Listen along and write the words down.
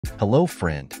Hello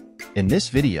friend. In this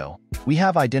video, we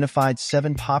have identified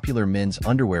 7 popular men's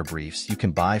underwear briefs you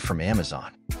can buy from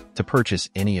Amazon. To purchase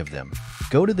any of them,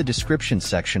 go to the description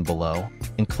section below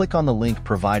and click on the link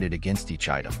provided against each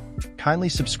item. Kindly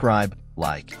subscribe,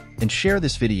 like, and share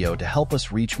this video to help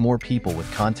us reach more people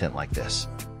with content like this.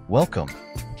 Welcome.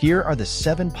 Here are the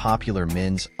 7 popular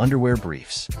men's underwear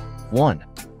briefs. 1.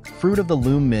 Fruit of the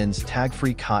Loom Men's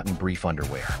Tag-Free Cotton Brief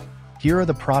Underwear. Here are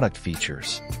the product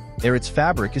features. Its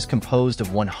fabric is composed of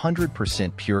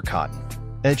 100% pure cotton.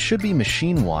 It should be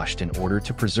machine washed in order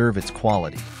to preserve its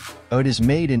quality. It is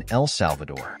made in El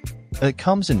Salvador. It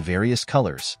comes in various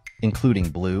colors, including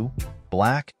blue,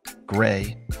 black,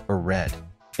 gray, or red.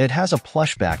 It has a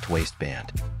plush-backed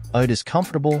waistband. It is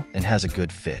comfortable and has a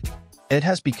good fit. It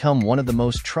has become one of the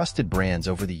most trusted brands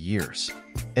over the years.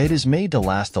 It is made to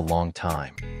last a long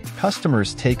time.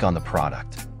 Customers take on the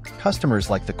product.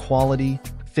 Customers like the quality,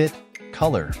 fit,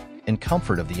 color, and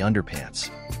comfort of the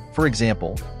underpants. For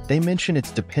example, they mention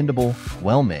it's dependable,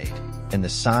 well-made, and the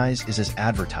size is as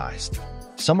advertised.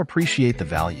 Some appreciate the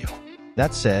value.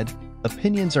 That said,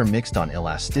 opinions are mixed on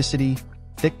elasticity,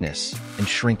 thickness, and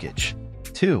shrinkage.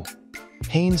 2.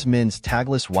 Hanes Men's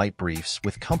Tagless White Briefs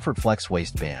with Comfort Flex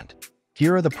Waistband.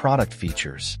 Here are the product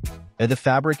features. The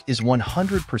fabric is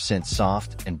 100%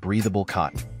 soft and breathable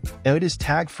cotton. It is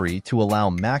tag-free to allow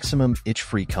maximum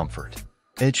itch-free comfort.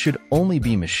 It should only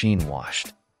be machine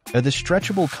washed. The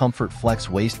stretchable Comfort Flex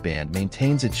waistband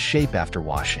maintains its shape after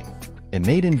washing.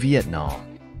 Made in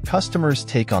Vietnam. Customers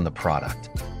take on the product.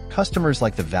 Customers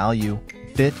like the value,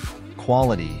 fit,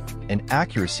 quality, and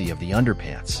accuracy of the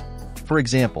underpants. For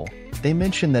example, they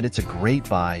mention that it's a great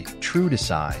buy, true to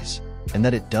size, and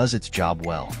that it does its job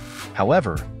well.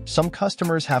 However, some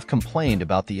customers have complained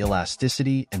about the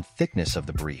elasticity and thickness of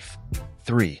the brief.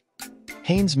 3.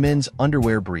 Hanes Men's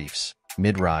Underwear Briefs.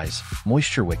 Mid-rise,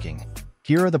 moisture-wicking.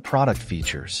 Here are the product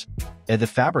features. The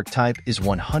fabric type is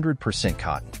 100%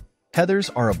 cotton. Heathers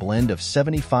are a blend of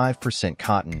 75%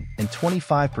 cotton and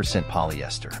 25%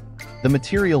 polyester. The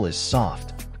material is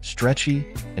soft, stretchy,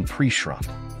 and pre-shrunk.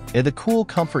 The cool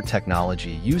comfort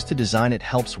technology used to design it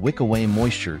helps wick away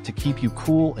moisture to keep you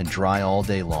cool and dry all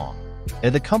day long.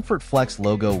 The Comfort Flex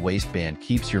logo waistband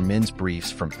keeps your men's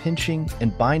briefs from pinching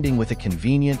and binding with a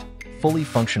convenient, fully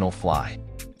functional fly.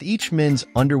 Each men's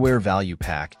underwear value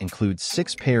pack includes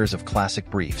 6 pairs of classic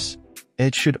briefs.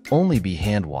 It should only be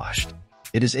hand-washed.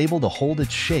 It is able to hold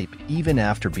its shape even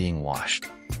after being washed.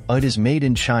 It is made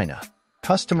in China.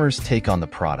 Customers take on the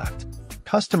product.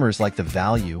 Customers like the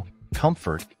value,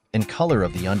 comfort, and color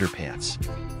of the underpants.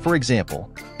 For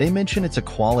example, they mention it's a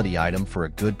quality item for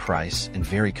a good price and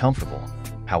very comfortable.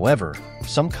 However,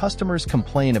 some customers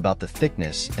complain about the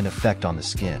thickness and effect on the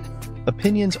skin.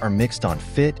 Opinions are mixed on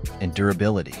fit and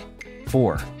durability.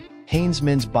 4. Hanes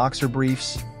Men's Boxer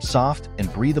Briefs, Soft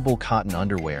and Breathable Cotton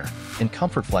Underwear, and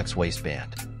Comfort Flex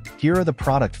Waistband. Here are the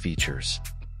product features.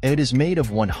 It is made of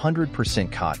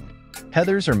 100% cotton.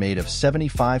 Heathers are made of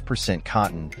 75%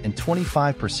 cotton and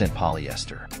 25%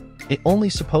 polyester. It's only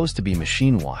supposed to be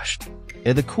machine washed.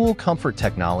 The cool comfort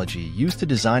technology used to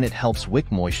design it helps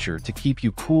wick moisture to keep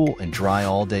you cool and dry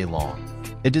all day long.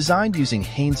 It designed using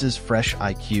Hanes's Fresh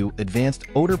IQ advanced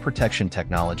odor protection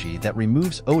technology that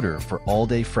removes odor for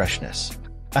all-day freshness.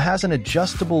 It has an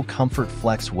adjustable Comfort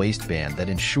Flex waistband that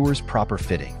ensures proper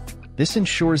fitting. This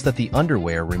ensures that the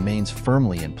underwear remains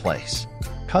firmly in place.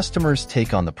 Customers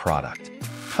take on the product.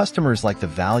 Customers like the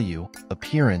value,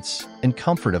 appearance, and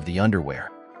comfort of the underwear.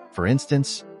 For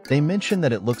instance, they mention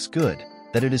that it looks good,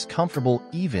 that it is comfortable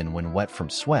even when wet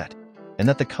from sweat, and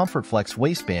that the Comfort Flex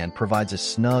waistband provides a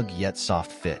snug yet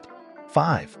soft fit.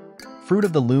 5. Fruit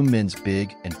of the Loom Men's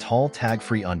Big and Tall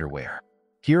Tag-Free Underwear.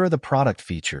 Here are the product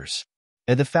features.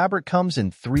 The fabric comes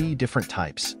in 3 different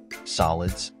types: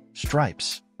 solids,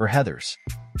 stripes, or heathers.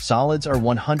 Solids are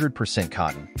 100%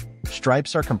 cotton.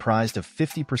 Stripes are comprised of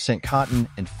 50% cotton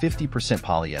and 50%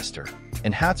 polyester,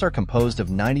 and hats are composed of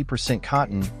 90%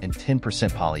 cotton and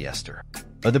 10% polyester.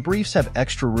 The briefs have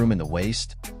extra room in the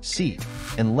waist, seat,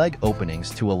 and leg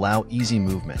openings to allow easy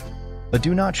movement.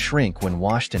 Do not shrink when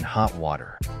washed in hot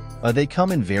water. They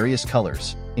come in various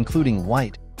colors, including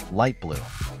white, light blue,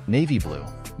 navy blue,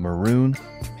 maroon,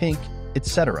 pink,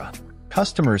 etc.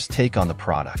 Customers take on the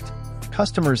product.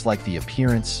 Customers like the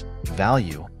appearance,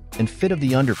 value, and fit of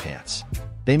the underpants.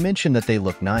 They mention that they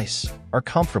look nice, are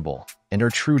comfortable, and are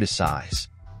true to size.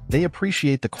 They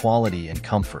appreciate the quality and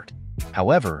comfort.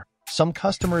 However, some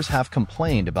customers have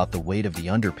complained about the weight of the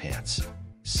underpants.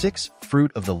 6.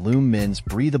 Fruit of the Loom Men's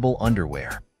Breathable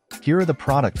Underwear. Here are the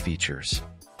product features.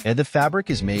 The fabric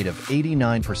is made of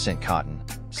 89% cotton,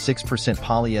 6%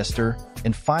 polyester,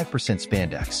 and 5%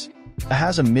 spandex. It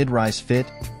has a mid-rise fit,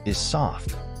 is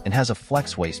soft, and has a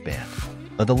flex waistband.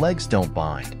 The legs don't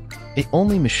bind.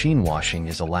 Only machine washing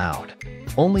is allowed.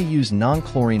 Only use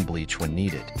non-chlorine bleach when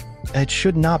needed. It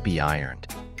should not be ironed.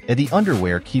 The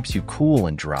underwear keeps you cool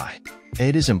and dry.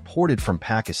 It is imported from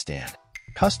Pakistan.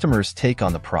 Customers take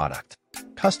on the product.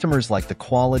 Customers like the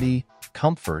quality,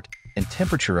 comfort, and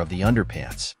temperature of the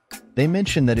underpants. They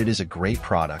mention that it is a great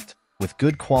product, with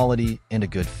good quality and a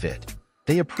good fit.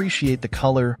 They appreciate the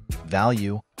color,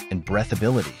 value, and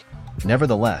breathability.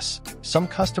 Nevertheless, some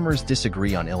customers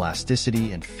disagree on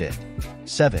elasticity and fit.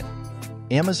 7.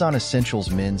 Amazon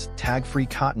Essentials Men's Tag-Free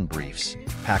Cotton Briefs,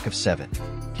 Pack of 7.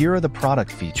 Here are the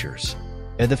product features.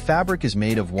 The fabric is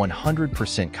made of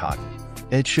 100% cotton.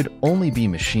 It should only be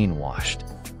machine washed.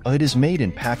 It is made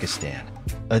in Pakistan.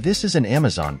 This is an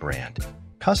Amazon brand.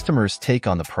 Customers take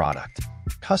on the product.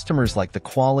 Customers like the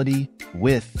quality,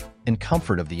 width, and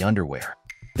comfort of the underwear.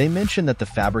 They mention that the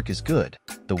fabric is good,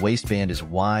 the waistband is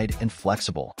wide and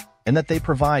flexible, and that they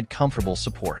provide comfortable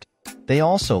support. They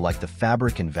also like the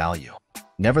fabric and value.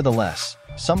 Nevertheless,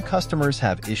 some customers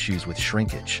have issues with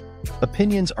shrinkage.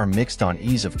 Opinions are mixed on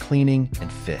ease of cleaning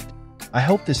and fit. I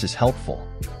hope this is helpful.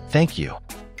 Thank you.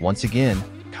 Once again,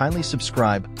 kindly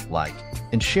subscribe, like,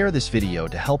 and share this video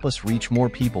to help us reach more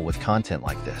people with content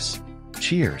like this.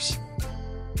 Cheers!